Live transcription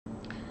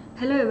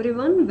Hello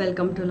everyone,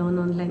 welcome to Learn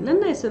Online.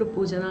 ನನ್ನ ಹೆಸರು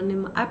ಪೂಜಾ. ನಾನು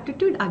ನಿಮ್ಮ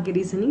ಆಪ್ಟಿಟ್ಯೂಡ್ ಆಗಿ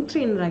ರೀಸನಿಂಗ್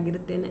ಟ್ರೈನರ್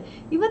ಆಗಿರುತ್ತೇನೆ.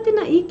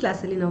 ಇವತ್ತಿನ ಈ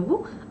ಕ್ಲಾಸಲ್ಲಿ ನಾವು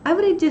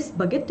ಅವರೇಜಸ್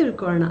ಬಗ್ಗೆ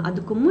ತಿಳ್ಕೊಳ್ಳೋಣ.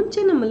 ಅದಕ್ಕೂ ಮುಂಚೆ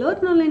ನಮ್ಮ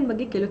ಲರ್ನ್ ಆನ್ಲೈನ್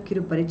ಬಗ್ಗೆ ಕೆಲವು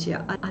ಕಿರು ಪರಿಚಯ.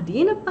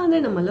 ಅದೇನಪ್ಪಾ ಅಂದ್ರೆ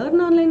ನಮ್ಮ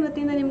ಲರ್ನ್ ಆನ್ಲೈನ್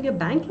ವತಿಯಿಂದ ನಿಮಗೆ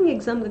ಬ್ಯಾಂಕಿಂಗ್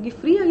ಎಕ್ಸಾಮ್ಗಾಗಿ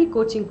ಫ್ರೀ ಆಗಿ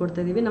ಕೋಚಿಂಗ್ ಕೊಡ್ತಾ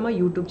ಇದೀವಿ ನಮ್ಮ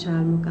ಯೂಟ್ಯೂಬ್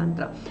ಚಾನಲ್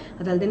ಮುಖಾಂತರ.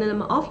 ಅದಲ್ಲದೆ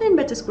ನಮ್ಮ ಆಫ್ಲೈನ್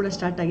ಬ್ಯಾಚಸ್ ಕೂಡ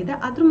ಸ್ಟಾರ್ಟ್ ಆಗಿದೆ.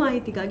 ಅದ್ರ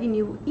ಮಾಹಿತಿಗಾಗಿ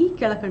ನೀವು ಈ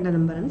ಕೆಳಕಂಡ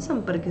ನಂಬರ್ ಅನ್ನು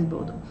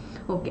ಸಂಪರ್ಕಿಸಬಹುದು.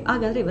 ಓಕೆ,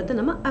 ಹಾಗಾದ್ರೆ ಇವತ್ತು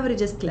ನಮ್ಮ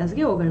ಅವರೇಜಸ್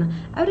ಕ್ಲಾಸ್ಗೆ ಹೋಗೋಣ.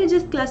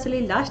 ಅವರೇಜಸ್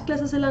ಕ್ಲಾಸಲ್ಲಿ ಲಾಸ್ಟ್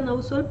ಕ್ಲಾಸಸ್ ಎಲ್ಲ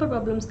ನಾವು ಸ್ವಲ್ಪ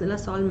ಪ್ರಾಬ್ಲಮ್ಸ್ನೆಲ್ಲ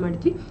ಸಾಲ್ವ್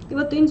ಮಾಡಿದ್ವಿ.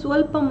 ಇವತ್ತು ಇನ್ನು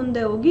ಸ್ವಲ್ಪ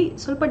ಮುಂದೆ ಹೋಗಿ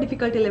ಸ್ವಲ್ಪ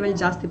ಡಿಫಿಕಲ್ಟಿ ಲೆವೆಲ್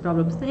ಜಾಸ್ತಿ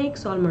ಪ್ರಾಬ್ಲಮ್ಸ್ನ ಹೇಗೆ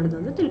ಸಾಲ್ವ್ ಮಾಡೋದು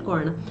ಅಂತ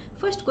ತಿಳ್ಕೊಳ್ಳೋಣ.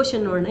 ಫಸ್ಟ್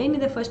ಕ್ವಶನ್ ನೋಡೋಣ.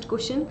 ಏನಿದೆ first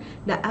question?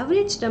 The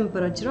average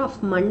temperature of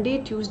Monday,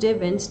 Tuesday,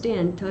 Wednesday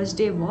and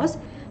Thursday was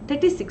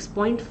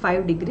 36.5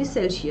 degrees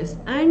Celsius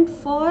and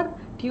for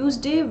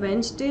Tuesday,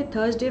 Wednesday,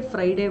 Thursday,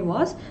 Friday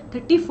was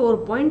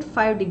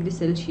 34.5 degrees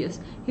Celsius.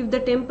 If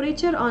the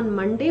temperature on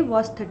Monday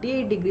was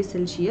 38 degrees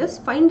Celsius,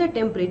 find the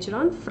temperature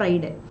on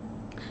Friday.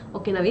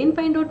 Okay, ನಾವೇನು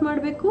find out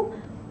ಮಾಡಬೇಕು?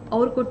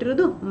 ಅವ್ರು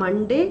ಕೊಟ್ಟಿರೋದು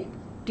Monday,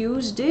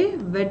 Tuesday,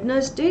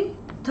 Wednesday,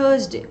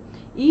 Thursday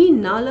ಈ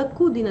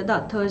ನಾಲ್ಕು ದಿನದ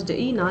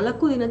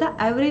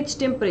average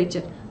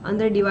temperature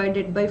ಅಂದರೆ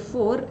divided by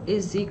 4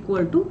 is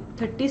equal to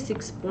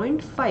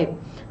 36.5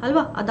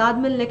 ಅಲ್ವಾ.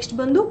 ಅದಾದ್ಮೇಲೆ ನೆಕ್ಸ್ಟ್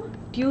ಬಂದು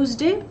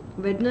ಟ್ಯೂಸ್ಡೇ,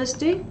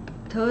 ವೆಡ್ನಸ್ಡೇ,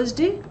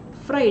 ಥರ್ಸ್ಡೇ,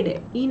 ಫ್ರೈಡೇ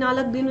ಈ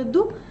 4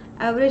 ದಿನದ್ದು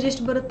ಅವರೇಜ್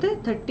ಎಷ್ಟು ಬರುತ್ತೆ?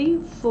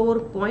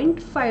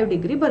 34.5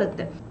 ಡಿಗ್ರಿ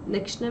ಬರುತ್ತೆ.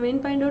 ನೆಕ್ಸ್ಟ್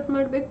ನಾವೇನು ಫೈಂಡ್ ಔಟ್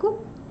ಮಾಡಬೇಕು?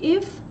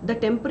 If the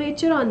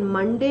temperature on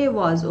Monday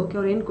was, okay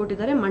ಅವ್ರು ಏನು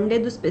ಕೊಟ್ಟಿದ್ದಾರೆ?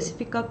 ಮಂಡೇದು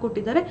ಸ್ಪೆಸಿಫಿಕ್ ಆಗಿ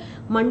ಕೊಟ್ಟಿದ್ದಾರೆ.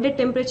 ಮಂಡೇ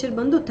ಟೆಂಪರೇಚರ್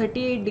ಬಂದು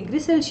 38 ಡಿಗ್ರಿ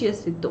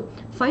ಸೆಲ್ಸಿಯಸ್ ಇತ್ತು.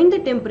 Find the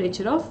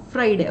temperature of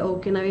Friday.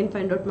 Okay, ನಾವೇನು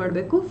ಫೈಂಡ್ ಔಟ್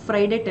ಮಾಡಬೇಕು?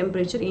 ಫ್ರೈಡೇ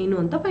ಟೆಂಪರೇಚರ್ ಏನು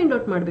ಅಂತ ಫೈಂಡ್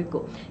ಔಟ್ ಮಾಡಬೇಕು.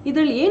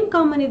 ಇದರಲ್ಲಿ ಏನು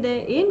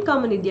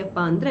ಕಾಮನ್ ಇದೆಯಪ್ಪ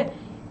ಅಂದರೆ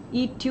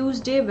ಈ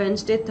ಟ್ಯೂಸ್ಡೇ,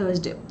 ವೆನ್ಸ್ಡೇ,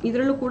 ಥರ್ಸ್ಡೇ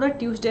ಇದರಲ್ಲೂ ಕೂಡ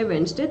ಟ್ಯೂಸ್ಡೇ,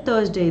 ವೆನ್ಸ್ಡೇ,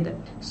 ಥರ್ಸ್ಡೇ ಇದೆ.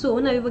 ಸೊ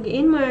ನಾವಿವಾಗ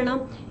ಏನು ಮಾಡೋಣ?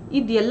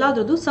 ಇದು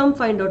ಎಲ್ಲಾದ್ರದ್ದು ಸಮ್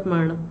ಫೈಂಡ್ ಔಟ್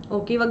ಮಾಡೋಣ.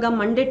 ಓಕೆ, ಇವಾಗ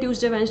ಮಂಡೇ,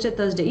 ಟ್ಯೂಸ್ಡೇ, ವೆನ್ಸ್ಡೇ,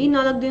 ಥರ್ಸ್ಡೇ ಈ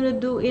 4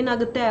 ದಿನದ್ದು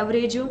ಏನಾಗುತ್ತೆ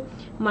average?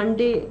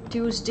 Monday,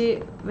 Tuesday,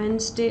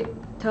 Wednesday,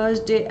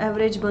 Thursday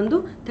average ಬಂದು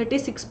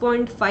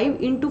 36.5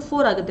 ಇಂಟು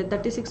 4 ಆಗುತ್ತೆ.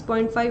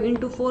 36.5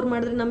 ಇಂಟು 4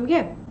 ಮಾಡಿದ್ರೆ ನಮಗೆ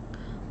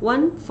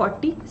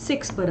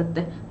 146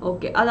 ಬರುತ್ತೆ.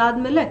 ಓಕೆ,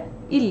 ಅದಾದಮೇಲೆ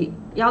ಇಲ್ಲಿ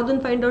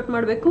ಯಾವುದನ್ನು ಫೈಂಡ್ ಔಟ್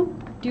ಮಾಡಬೇಕು?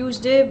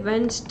 ಟ್ಯೂಸ್ಡೇ,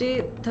 ವೆನ್ಸ್ಡೇ,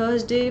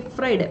 ಥರ್ಸ್ಡೇ,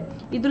 ಫ್ರೈಡೇ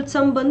ಇದ್ರದ್ದು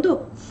ಸಮ್ ಬಂದು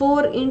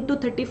 4 ಇಂಟು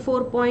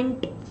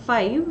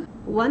 34.5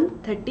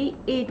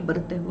 138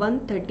 ಬರುತ್ತೆ.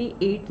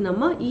 138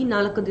 ನಮ್ಮ ಈ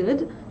 4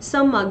 ದಿನದ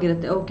ಸಮ್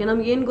ಆಗಿರುತ್ತೆ. ಓಕೆ,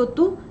 ನಮ್ಗೆ ಏನು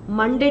ಗೊತ್ತು?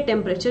 ಮಂಡೇ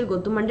ಟೆಂಪರೇಚರ್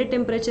ಗೊತ್ತು. ಮಂಡೇ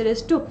ಟೆಂಪರೇಚರ್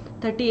ಎಷ್ಟು?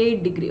 38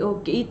 ಡಿಗ್ರಿ.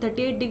 ಓಕೆ, ಈ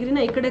 38 ಡಿಗ್ರಿನ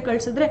ಈ ಕಡೆ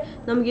ಕಳಿಸಿದ್ರೆ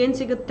ನಮ್ಗೆ ಏನು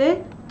ಸಿಗುತ್ತೆ?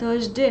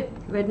 Thursday,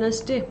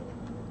 Wednesday,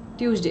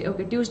 Tuesday.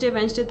 Okay, Tuesday,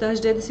 Wednesday,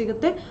 Thursday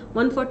ಸಿಗುತ್ತೆ.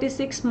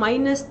 146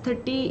 ಮೈನಸ್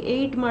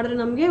 38 ಮಾಡಿದ್ರೆ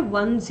ನಮಗೆ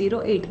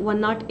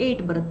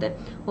 108 ಬರುತ್ತೆ.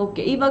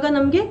 ಓಕೆ, ಇವಾಗ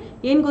ನಮಗೆ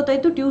ಏನು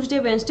ಗೊತ್ತಾಯ್ತು? ಟ್ಯೂಸ್ಡೇ,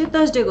 ವೆನ್ಸ್ಡೇ,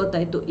 ಥರ್ಸ್ಡೇ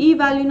ಗೊತ್ತಾಯ್ತು. ಈ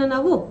ವ್ಯಾಲ್ಯೂನ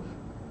ನಾವು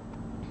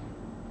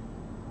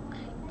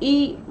ಈ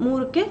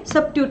 3ಕ್ಕೆ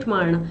ಸಬ್ಸ್ಟಿಟ್ಯೂಟ್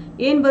ಮಾಡೋಣ.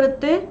 ಏನು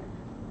ಬರುತ್ತೆ?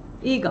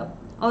 ಈಗ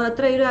ಅವ್ರ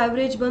ಹತ್ರ ಇರೋ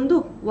ಆವ್ರೇಜ್ ಬಂದು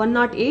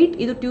 108.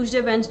 ಇದು Tuesday,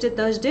 Wednesday,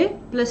 Thursday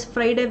plus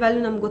Friday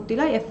value ನಮ್ಗೆ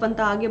ಗೊತ್ತಿಲ್ಲ, ಎಫ್ ಅಂತ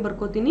ಹಾಗೆ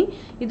ಬರ್ಕೋತೀನಿ.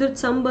 ಇದ್ರದ್ದು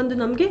ಸಮ್ ಬಂದು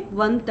ನಮಗೆ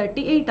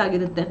 138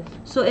 ಆಗಿರುತ್ತೆ.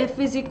 So F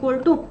is equal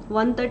to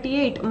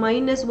 138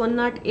 minus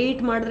 108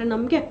 ಮಾಡಿದ್ರೆ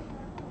ನಮಗೆ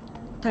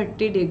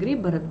 30 ಡಿಗ್ರಿ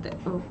ಬರುತ್ತೆ.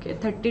 Okay,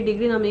 30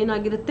 degree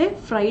ನಮ್ಗೇನಾಗಿರುತ್ತೆ?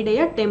 ಫ್ರೈಡೆಯ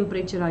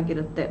ಟೆಂಪ್ರೇಚರ್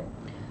ಆಗಿರುತ್ತೆ.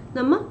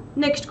 ನಮ್ಮ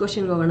ನೆಕ್ಸ್ಟ್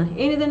ಕ್ವಶನ್ಗೆ ಹೋಗೋಣ.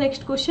 ಏನಿದೆ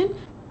next question?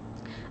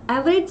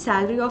 Average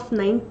salary of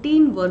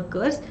 19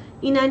 workers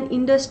in an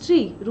industry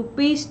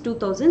rupees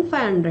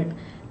 2,500.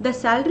 The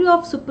salary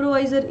of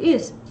supervisor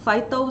is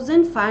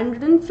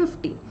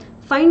 5,550.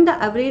 Find the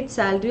average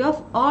salary of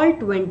all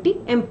 20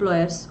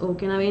 employers.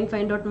 Okay, ನಾವೇನು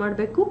find out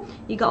ಮಾಡಬೇಕು?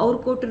 ಈಗ ಅವ್ರು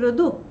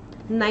ಕೊಟ್ಟಿರೋದು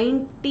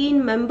 19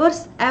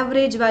 ಮೆಂಬರ್ಸ್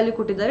ಆವ್ರೇಜ್ ವ್ಯಾಲ್ಯೂ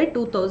ಕೊಟ್ಟಿದ್ದಾರೆ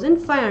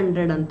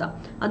 2,500 ಅಂತ.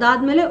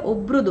 ಅದಾದ್ಮೇಲೆ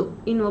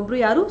ಇನ್ನೊಬ್ರು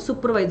ಯಾರು?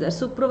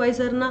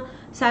 ಸೂಪರ್ವೈಸರ್ನ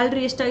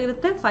ಸ್ಯಾಲ್ರಿ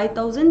ಎಷ್ಟಾಗಿರುತ್ತೆ?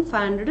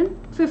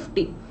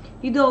 5,550.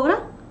 ಇದು ಅವರ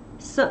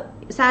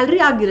ಸ್ಯಾಲ್ರಿ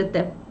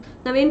ಆಗಿರುತ್ತೆ.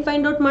 ನಾವೇನು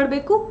ಫೈಂಡ್ ಔಟ್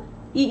ಮಾಡಬೇಕು?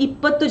 ಈ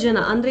 20 ಜನ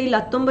ಅಂದರೆ ಇಲ್ಲಿ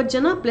 19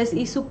 ಜನ ಪ್ಲಸ್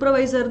ಈ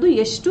ಸೂಪರ್ವೈಸರ್ದು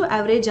ಎಷ್ಟು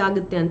ಆವ್ರೇಜ್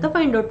ಆಗುತ್ತೆ ಅಂತ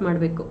ಫೈಂಡ್ ಔಟ್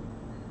ಮಾಡಬೇಕು.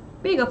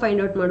 ಬೇಗ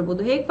ಫೈಂಡ್ ಔಟ್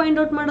ಮಾಡ್ಬೋದು. ಹೇಗೆ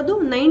ಫೈಂಡ್ ಔಟ್ ಮಾಡೋದು?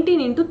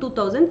 19 ಇಂಟು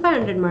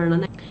 2,500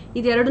 ಮಾಡೋಣ.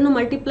 ಇದೆರಡನ್ನು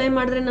ಮಲ್ಟಿಪ್ಲೈ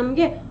ಮಾಡಿದ್ರೆ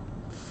ನಮಗೆ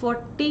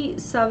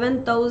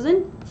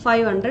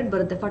 47,500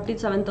 ಬರುತ್ತೆ.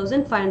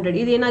 47,500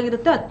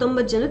 ಇದೇನಾಗಿರುತ್ತೆ?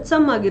 19 ಜನದ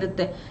ಸಮ್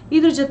ಆಗಿರುತ್ತೆ.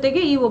 ಇದ್ರ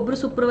ಜೊತೆಗೆ ಈ ಒಬ್ರು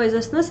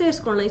ಸೂಪರ್ವೈಸರ್ಸ್ನ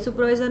ಸೇರಿಸ್ಕೊಳ್ಳೋಣ. ಈ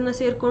ಸೂಪರ್ವೈಸರ್ನ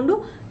ಸೇರಿಕೊಂಡು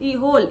ಈ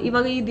ಹೋಲ್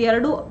ಇವಾಗ ಇದು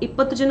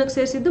 20 ಜನಕ್ಕೆ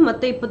ಸೇರಿಸಿದ್ದು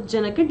ಮತ್ತೆ 20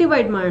 ಜನಕ್ಕೆ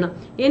ಡಿವೈಡ್ ಮಾಡೋಣ.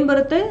 ಏನು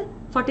ಬರುತ್ತೆ?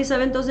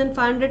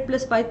 47,500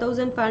 ಪ್ಲಸ್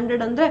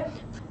 5,500 ಅಂದರೆ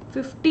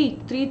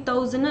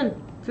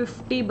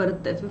 53,050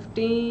 ಬರುತ್ತೆ.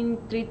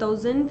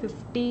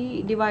 53,050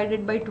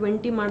 ಡಿವೈಡೆಡ್ ಬೈ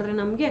 20 ಮಾಡಿದ್ರೆ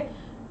ನಮಗೆ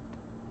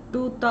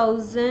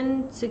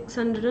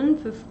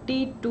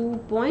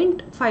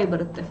 2,652.5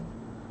 ಬರುತ್ತೆ.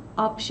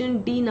 ಆಪ್ಷನ್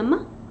ಡಿ ನಮ್ಮ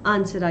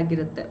ಆನ್ಸರ್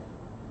ಆಗಿರುತ್ತೆ.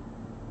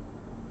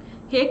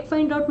 ಹೇಗೆ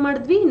ಫೈಂಡ್ ಔಟ್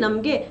ಮಾಡಿದ್ವಿ?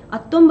 ನಮಗೆ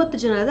 19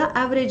 ಜನದ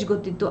ಆವ್ರೇಜ್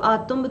ಗೊತ್ತಿತ್ತು. ಆ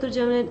 19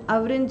 ಜನ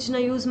ಆವ್ರೇಜ್ನ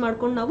ಯೂಸ್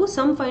ಮಾಡ್ಕೊಂಡು ನಾವು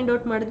ಸಮ್ ಫೈಂಡ್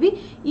ಔಟ್ ಮಾಡಿದ್ವಿ.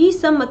 ಈ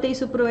ಸಮ್ ಮತ್ತೆ ಈ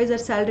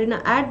ಸೂಪರ್ವೈಸರ್ ಸ್ಯಾಲ್ರಿನ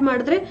ಆ್ಯಡ್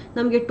ಮಾಡಿದ್ರೆ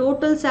ನಮಗೆ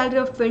ಟೋಟಲ್ ಸ್ಯಾಲ್ರಿ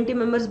ಆಫ್ 20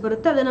 ಮೆಂಬರ್ಸ್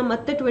ಬರುತ್ತೆ. ಅದನ್ನು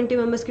ಮತ್ತೆ 20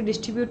 ಮೆಂಬರ್ಸ್ಗೆ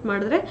ಡಿಸ್ಟ್ರಿಬ್ಯೂಟ್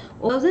ಮಾಡಿದ್ರೆ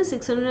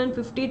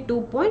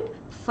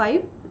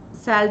 1,652.5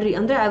 ಸ್ಯಾಲ್ರಿ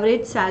ಅಂದರೆ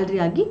ಆವ್ರೇಜ್ ಸ್ಯಾಲ್ರಿ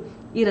ಆಗಿ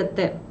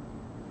ಇರುತ್ತೆ.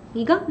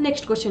 ಈಗ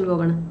ನೆಕ್ಸ್ಟ್ ಕ್ವಶನ್ಗೆ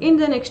ಹೋಗೋಣ. In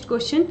the next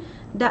question,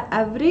 the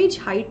average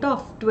height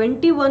of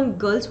 21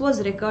 girls was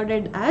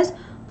recorded as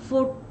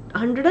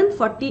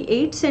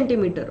 148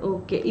 centimetre.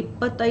 Okay,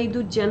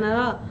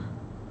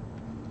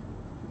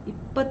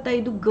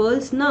 25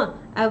 ಗರ್ಲ್ಸ್ನ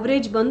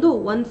average ಬಂದು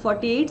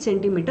 148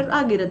 ಸೆಂಟಿಮೀಟರ್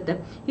ಆಗಿರುತ್ತೆ.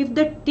 If the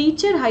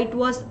teacher height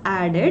was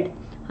added,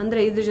 ಅಂದರೆ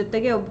ಇದ್ರ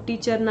ಜೊತೆಗೆ ಒಬ್ಬ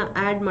ಟೀಚರ್ನ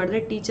ಆ್ಯಡ್ ಮಾಡಿದ್ರೆ,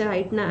 ಟೀಚರ್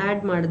ಹೈಟ್ನ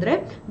ಆ್ಯಡ್ ಮಾಡಿದ್ರೆ,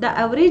 the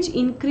average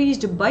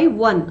increased by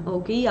 1.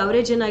 Okay, ಈ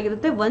ಅವರೇಜ್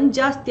ಏನಾಗಿರುತ್ತೆ 1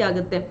 ಜಾಸ್ತಿ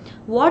ಆಗುತ್ತೆ.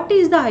 What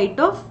is the height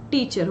of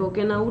teacher?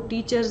 Okay, ನಾವು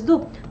ಟೀಚರ್ಸ್ದು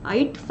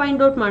ಹೈಟ್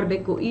ಫೈಂಡ್ ಔಟ್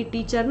ಮಾಡಬೇಕು. ಈ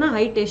ಟೀಚರ್ನ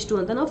ಹೈಟ್ ಎಷ್ಟು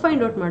ಅಂತ ನಾವು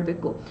ಫೈಂಡ್ ಔಟ್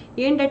ಮಾಡಬೇಕು.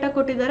 ಏನು ಡೇಟಾ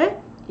ಕೊಟ್ಟಿದ್ದಾರೆ?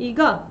 ಈಗ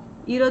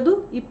ಇರೋದು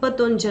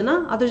 21 ಜನ,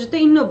 ಅದ್ರ ಜೊತೆ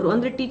ಇನ್ನೊಬ್ರು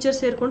ಅಂದರೆ ಟೀಚರ್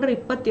ಸೇರ್ಕೊಂಡ್ರೆ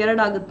 22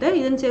 ಆಗುತ್ತೆ.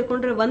 ಇದನ್ನು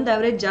ಸೇರ್ಕೊಂಡ್ರೆ 1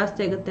 ಅವರೇಜ್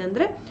ಜಾಸ್ತಿ ಆಗುತ್ತೆ,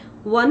 ಅಂದರೆ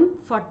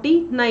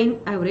 149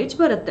 ಅವರೇಜ್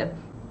ಬರುತ್ತೆ.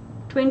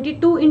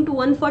 22 ಇಂಟು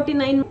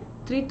 149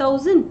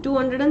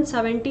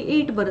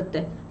 3278 ಬರುತ್ತೆ.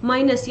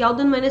 ಮೈನಸ್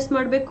ಯಾವುದನ್ನು ಮೈನಸ್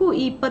ಮಾಡಬೇಕು?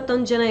 ಈ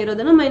 21 ಜನ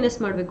ಇರೋದನ್ನ ಮೈನಸ್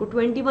ಮಾಡಬೇಕು.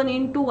 21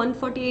 ಇಂಟು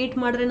 148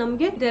 ಮಾಡಿದ್ರೆ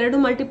ನಮಗೆ ಇದೆರಡು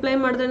ಮಲ್ಟಿಪ್ಲೈ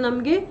ಮಾಡಿದ್ರೆ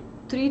ನಮಗೆ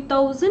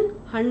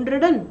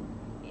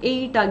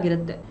 3108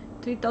 ಆಗಿರುತ್ತೆ.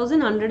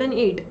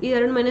 3108 ಈ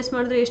ಎರಡು ಮೈನಸ್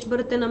ಮಾಡಿದ್ರೆ ಎಷ್ಟು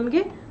ಬರುತ್ತೆ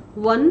ನಮಗೆ?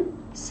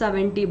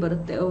 170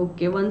 ಬರುತ್ತೆ.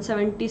 Okay,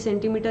 170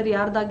 centimetre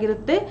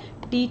ಯಾರ್ದಾಗಿರುತ್ತೆ?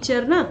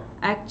 ಟೀಚರ್ನ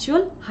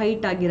ಆಕ್ಚುಯಲ್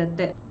ಹೈಟ್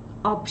ಆಗಿರುತ್ತೆ.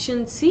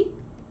 ಆಪ್ಷನ್ ಸಿ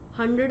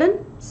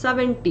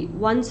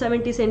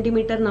 170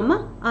 ಸೆಂಟಿಮೀಟರ್ ನಮ್ಮ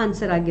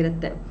ಆನ್ಸರ್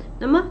ಆಗಿರುತ್ತೆ.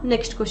 ನಮ್ಮ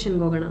ನೆಕ್ಸ್ಟ್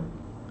ಕ್ವಶನ್ಗೆ ಹೋಗೋಣ.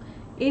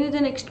 ಏನಿದೆ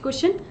next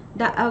question?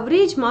 The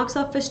average marks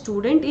of A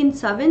student in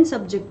 7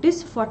 subject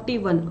is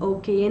 41.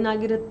 Okay,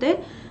 ಏನಾಗಿರುತ್ತೆ?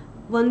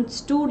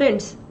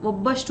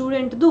 ಒಬ್ಬ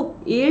ಸ್ಟೂಡೆಂಟ್ದು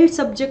 7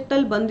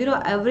 ಸಬ್ಜೆಕ್ಟಲ್ಲಿ ಬಂದಿರೋ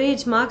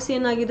ಅವರೇಜ್ ಮಾರ್ಕ್ಸ್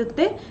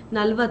ಏನಾಗಿರುತ್ತೆ?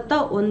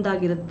 41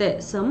 ಆಗಿರುತ್ತೆ.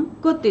 ಸಮ್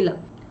ಗೊತ್ತಿಲ್ಲ.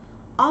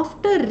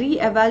 After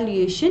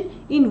re-evaluation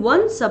in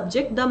one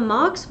subject the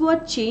marks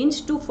were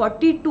changed to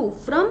 42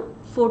 from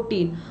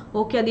 14.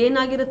 Okay,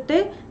 ಅದೇನಾಗಿರುತ್ತೆ?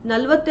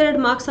 42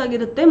 marks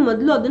ಆಗಿರುತ್ತೆ.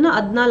 ಮೊದಲು ಅದನ್ನ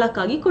 14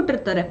 ಆಗಿ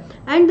ಕೊಟ್ಟಿರ್ತಾರೆ.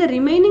 And the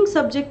remaining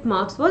subject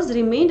marks was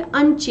remained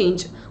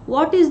unchanged.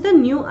 What is the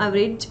new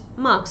average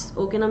marks?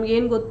 Okay, ನಮ್ಗೆ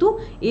ಏನು ಗೊತ್ತು?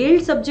 7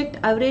 ಸಬ್ಜೆಕ್ಟ್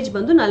ಅವರೇಜ್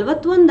ಬಂದು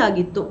 41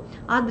 ಆಗಿತ್ತು.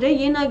 ಆದರೆ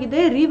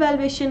ಏನಾಗಿದೆ?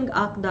 ರಿವ್ಯಾಲ್ಯೂಯೇಷನ್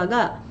ಹಾಕಿದಾಗ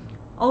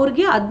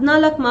ಅವ್ರಿಗೆ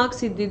 14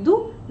 ಮಾರ್ಕ್ಸ್ ಇದ್ದಿದ್ದು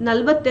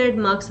 42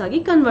 ಮಾರ್ಕ್ಸ್ ಆಗಿ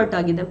ಕನ್ವರ್ಟ್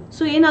ಆಗಿದೆ.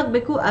 ಸೊ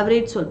ಏನಾಗಬೇಕು?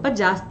 ಅವರೇಜ್ ಸ್ವಲ್ಪ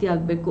ಜಾಸ್ತಿ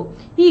ಆಗಬೇಕು.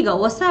 ಈಗ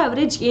ಹೊಸ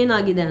ಅವರೇಜ್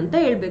ಏನಾಗಿದೆ ಅಂತ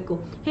ಹೇಳ್ಬೇಕು.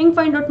 ಹೆಂಗೆ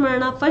ಫೈಂಡ್ ಔಟ್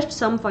ಮಾಡೋಣ? ಫಸ್ಟ್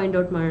ಸಮ್ ಫೈಂಡ್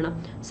ಔಟ್ ಮಾಡೋಣ.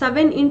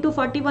 7 ಇಂಟು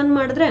 41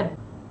 ಮಾಡಿದ್ರೆ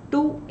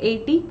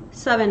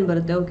 287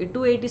 ಬರುತ್ತೆ. ಓಕೆ,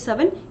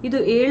 287 ಇದು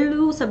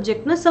 7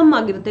 ಸಬ್ಜೆಕ್ಟ್ನ ಸಮ್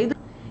ಆಗಿರುತ್ತೆ.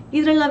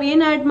 ಇದ್ರಲ್ಲಿ ನಾವು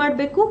ಏನು ಆ್ಯಡ್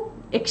ಮಾಡಬೇಕು?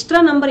 ಎಕ್ಸ್ಟ್ರಾ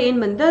ನಂಬರ್ ಏನು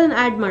ಬಂದಿದೆ ಅದನ್ನು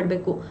ಆ್ಯಡ್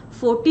ಮಾಡಬೇಕು.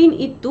 14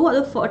 ಇತ್ತು,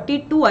 ಅದು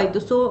 42 ಆಯಿತು.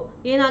 ಸೊ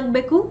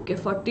ಏನಾಗಬೇಕು?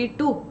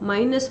 42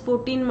 ಮೈನಸ್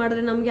 14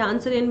 ಮಾಡಿದ್ರೆ ನಮಗೆ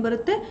ಆನ್ಸರ್ ಏನು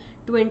ಬರುತ್ತೆ?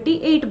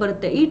 28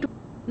 ಬರುತ್ತೆ. ಈ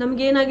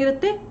ನಮ್ಗೆ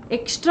ಏನಾಗಿರುತ್ತೆ?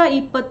 ಎಕ್ಸ್ಟ್ರಾ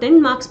 28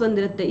 ಮಾರ್ಕ್ಸ್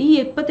ಬಂದಿರುತ್ತೆ. ಈ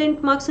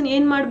 28 ಮಾರ್ಕ್ಸನ್ನು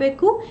ಏನು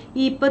ಮಾಡಬೇಕು?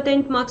 ಈ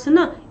 28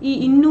 ಮಾರ್ಕ್ಸನ್ನು ಈ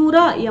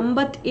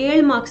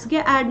 287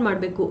 ಮಾರ್ಕ್ಸ್ಗೆ ಆ್ಯಡ್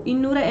ಮಾಡಬೇಕು.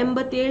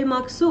 287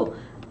 ಮಾರ್ಕ್ಸು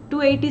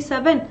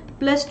 287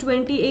 ಪ್ಲಸ್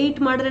 28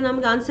 ಮಾಡಿದ್ರೆ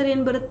ನಮ್ಗೆ ಆನ್ಸರ್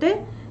ಏನು ಬರುತ್ತೆ?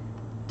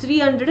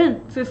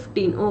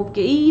 315.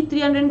 ಓಕೆ, ಈ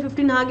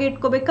 315 ಹಾಗೆ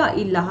ಇಟ್ಕೋಬೇಕಾ?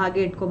 ಇಲ್ಲ,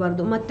 ಹಾಗೆ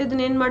ಇಟ್ಕೋಬಾರ್ದು. ಮತ್ತೆ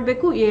ಇದನ್ನ ಏನು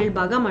ಮಾಡಬೇಕು? 7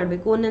 ಭಾಗ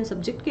ಮಾಡಬೇಕು. ಒಂದೊಂದು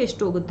ಸಬ್ಜೆಕ್ಟ್ಗೆ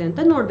ಎಷ್ಟು ಹೋಗುತ್ತೆ ಅಂತ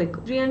ನೋಡಬೇಕು.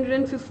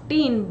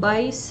 315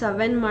 ಬೈ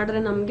 7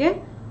 ಮಾಡಿದ್ರೆ ನಮಗೆ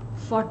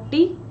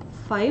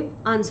 45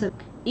 ಆನ್ಸರ್.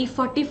 ಈ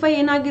 45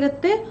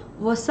 ಏನಾಗಿರುತ್ತೆ?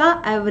 ಹೊಸ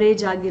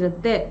ಅವರೇಜ್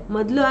ಆಗಿರುತ್ತೆ.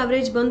 ಮೊದಲು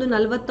ಅವರೇಜ್ ಬಂದು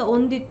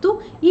 41 ಇತ್ತು.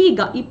 ಈಗ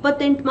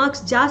 28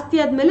 ಮಾರ್ಕ್ಸ್ ಜಾಸ್ತಿ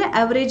ಆದ್ಮೇಲೆ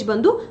ಅವರೇಜ್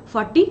ಬಂದು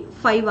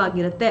 45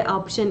 ಆಗಿರುತ್ತೆ.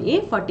 ಆಪ್ಷನ್ ಎ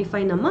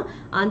 45 ನಮ್ಮ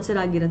ಆನ್ಸರ್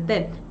ಆಗಿರುತ್ತೆ.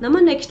 ನಮ್ಮ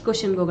ನೆಕ್ಸ್ಟ್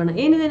ಕ್ವಶನ್ಗೆ ಹೋಗೋಣ.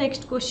 ಏನಿದೆ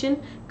next question?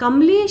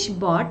 Kamlesh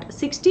bot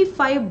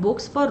 65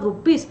 books for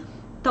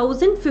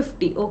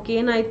 ₹1050. Okay,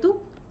 ಏನಾಯ್ತು?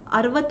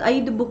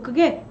 65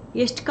 ಬುಕ್ಗೆ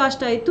ಎಷ್ಟು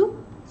ಕಾಸ್ಟ್ ಆಯಿತು?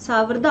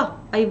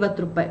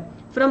 ₹1050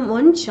 from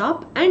one shop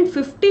and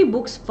 50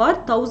 books for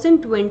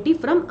 1020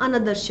 from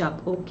another shop.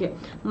 Okay,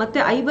 ಮತ್ತೆ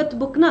 50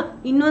 ಬುಕ್ನ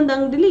ಇನ್ನೊಂದು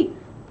ಅಂಗಡಿಲಿ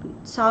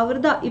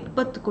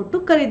 1020 ಕೊಟ್ಟು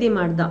ಖರೀದಿ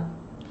ಮಾಡ್ದ.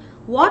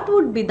 What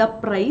would be the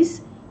price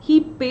he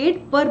paid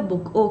per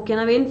book? Okay,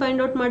 ನಾವೇನು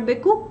ಫೈಂಡ್ ಔಟ್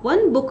ಮಾಡಬೇಕು?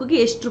 ಒಂದು ಬುಕ್ಗೆ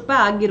ಎಷ್ಟು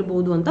ರೂಪಾಯಿ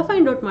ಆಗಿರ್ಬೋದು ಅಂತ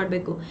ಫೈಂಡ್ ಔಟ್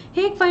ಮಾಡಬೇಕು.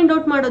 ಹೇಗೆ ಫೈಂಡ್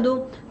ಔಟ್ ಮಾಡೋದು?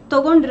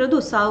 ತಗೊಂಡಿರೋದು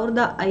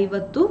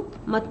 1050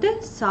 ಮತ್ತೆ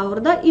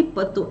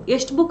 1020.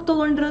 ಎಷ್ಟು ಬುಕ್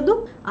ತಗೊಂಡಿರೋದು?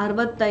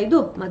 65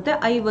 ಮತ್ತೆ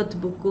 50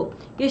 ಬುಕ್ಕು.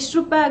 ಎಷ್ಟು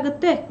ರೂಪಾಯಿ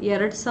ಆಗುತ್ತೆ?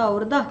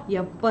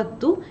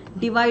 2070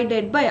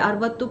 ಡಿವೈಡೆಡ್ ಬೈ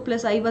 60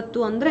 ಪ್ಲಸ್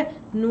 50 ಅಂದರೆ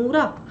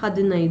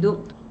 115.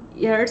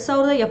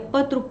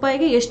 2070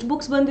 ರೂಪಾಯಿಗೆ ಎಷ್ಟು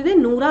ಬುಕ್ಸ್ ಬಂದಿದೆ?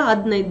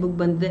 115 ಬುಕ್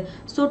ಬಂದಿದೆ.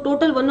 ಸೊ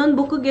ಟೋಟಲ್ ಒಂದೊಂದು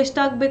ಬುಕ್ಗೆ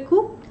ಎಷ್ಟಾಗಬೇಕು?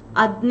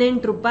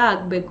 18 ರೂಪಾಯಿ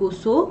ಆಗಬೇಕು.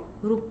 ಸೊ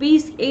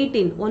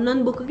 ₹18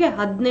 ಒಂದೊಂದು ಬುಕ್ಗೆ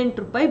 18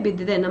 ರೂಪಾಯಿ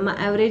ಬಿದ್ದಿದೆ. ನಮ್ಮ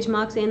ಅವರೇಜ್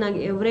ಮಾರ್ಕ್ಸ್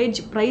ಅವರೇಜ್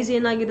ಪ್ರೈಸ್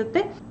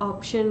ಏನಾಗಿರುತ್ತೆ?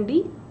 ಆಪ್ಷನ್ ಡಿ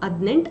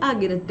 18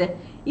 ಆಗಿರುತ್ತೆ.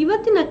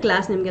 ಇವತ್ತಿನ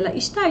ಕ್ಲಾಸ್ ನಿಮಗೆಲ್ಲ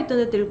ಇಷ್ಟ ಆಯಿತು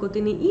ಅಂತ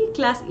ತಿಳ್ಕೊತೀನಿ. ಈ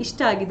ಕ್ಲಾಸ್ ಇಷ್ಟ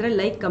ಆಗಿದ್ರೆ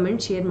ಲೈಕ್,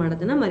 ಕಮೆಂಟ್, ಶೇರ್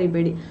ಮಾಡೋದನ್ನ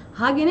ಮರಿಬೇಡಿ.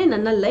 ಹಾಗೆಯೇ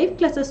ನನ್ನ ಲೈವ್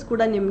ಕ್ಲಾಸಸ್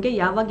ಕೂಡ ನಿಮಗೆ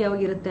ಯಾವಾಗ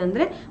ಇರುತ್ತೆ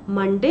ಅಂದರೆ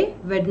ಮಂಡೇ,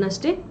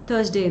 ವೆಡ್ನಸ್ಡೇ,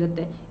 ಥರ್ಸ್ಡೇ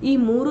ಇರುತ್ತೆ. ಈ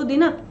 3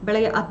 ದಿನ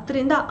ಬೆಳಗ್ಗೆ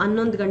 10ರಿಂದ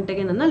 11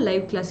 ಗಂಟೆಗೆ ನನ್ನ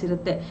ಲೈವ್ ಕ್ಲಾಸ್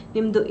ಇರುತ್ತೆ.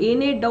 ನಿಮ್ಮದು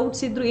ಏನೇ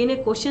ಡೌಟ್ಸ್ ಇದ್ರು, ಏನೇ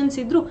ಕ್ವಶನ್ಸ್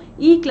ಇದ್ರು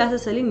ಈ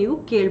ಕ್ಲಾಸಸ್ಸಲ್ಲಿ ನೀವು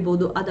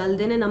ಕೇಳ್ಬೋದು.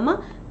 ಅದಲ್ಲದೆ ನಮ್ಮ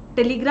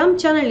ಟೆಲಿಗ್ರಾಮ್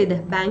ಚಾನಲ್ ಇದೆ,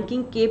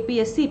 ಬ್ಯಾಂಕಿಂಗ್,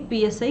 KPSC,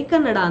 PSI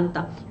ಕನ್ನಡ ಅಂತ.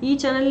 ಈ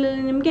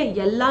ಚಾನಲಲ್ಲಿ ನಿಮಗೆ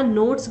ಎಲ್ಲ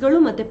ನೋಟ್ಸ್ಗಳು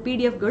ಮತ್ತು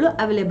PDFಗಳು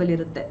ಅವೈಲೇಬಲ್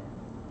ಇರುತ್ತೆ.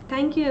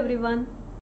 Thank you everyone.